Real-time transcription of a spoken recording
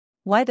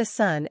Why the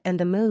sun and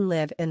the moon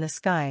live in the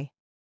sky.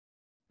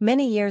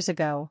 Many years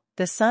ago,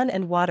 the sun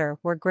and water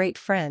were great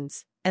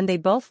friends, and they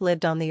both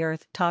lived on the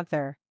earth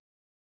together.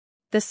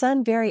 The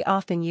sun very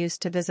often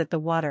used to visit the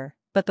water,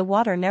 but the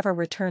water never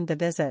returned the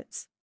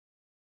visits.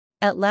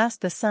 At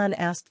last the sun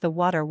asked the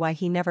water why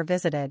he never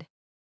visited.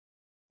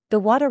 The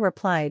water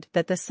replied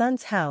that the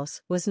sun's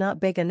house was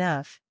not big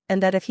enough,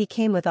 and that if he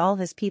came with all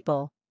his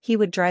people, he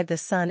would drive the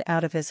sun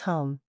out of his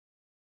home.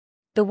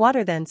 The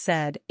water then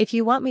said, "If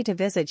you want me to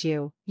visit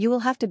you, you will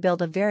have to build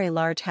a very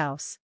large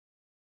house.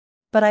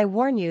 But I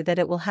warn you that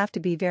it will have to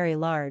be very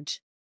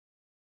large,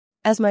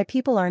 as my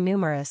people are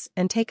numerous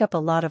and take up a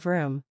lot of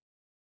room."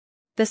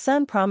 The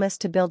sun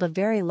promised to build a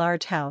very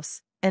large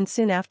house, and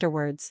soon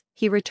afterwards,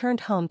 he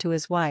returned home to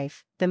his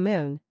wife, the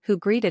moon, who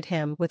greeted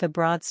him with a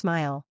broad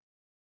smile.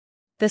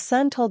 The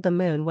sun told the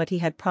moon what he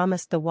had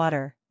promised the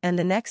water, and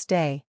the next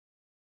day,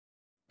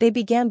 they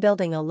began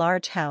building a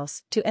large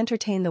house to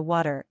entertain the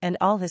water and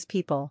all his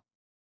people.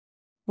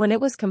 When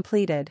it was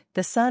completed,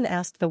 the sun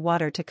asked the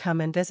water to come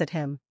and visit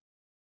him.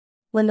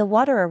 When the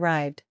water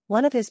arrived,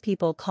 one of his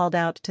people called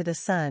out to the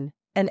sun,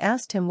 and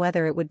asked him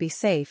whether it would be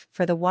safe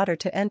for the water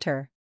to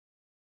enter.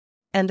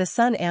 And the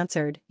sun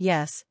answered,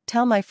 "Yes,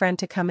 tell my friend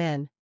to come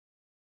in."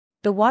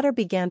 The water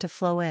began to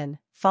flow in,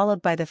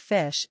 followed by the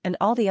fish and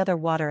all the other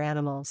water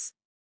animals.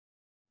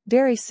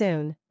 Very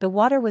soon, the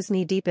water was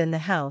knee-deep in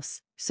the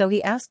house, so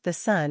he asked the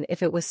sun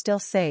if it was still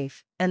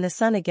safe, and the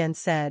sun again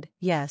said,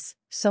 "Yes,"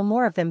 so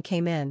more of them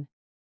came in.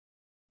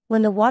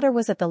 When the water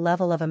was at the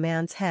level of a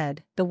man's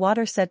head, the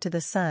water said to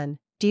the sun,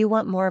 "Do you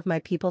want more of my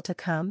people to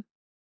come?"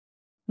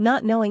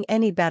 Not knowing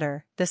any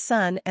better, the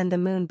sun and the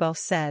moon both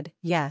said,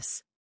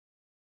 "Yes."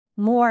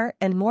 More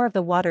and more of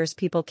the water's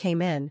people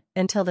came in,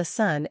 until the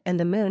sun and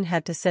the moon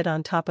had to sit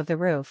on top of the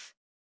roof.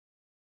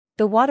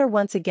 The water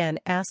once again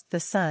asked the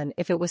sun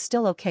if it was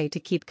still okay to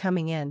keep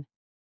coming in.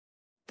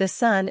 The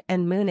sun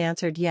and moon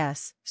answered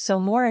yes, so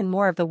more and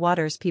more of the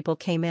water's people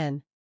came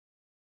in.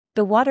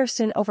 The water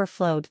soon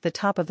overflowed the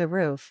top of the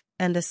roof,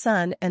 and the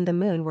sun and the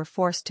moon were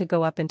forced to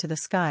go up into the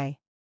sky.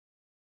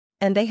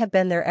 And they have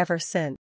been there ever since.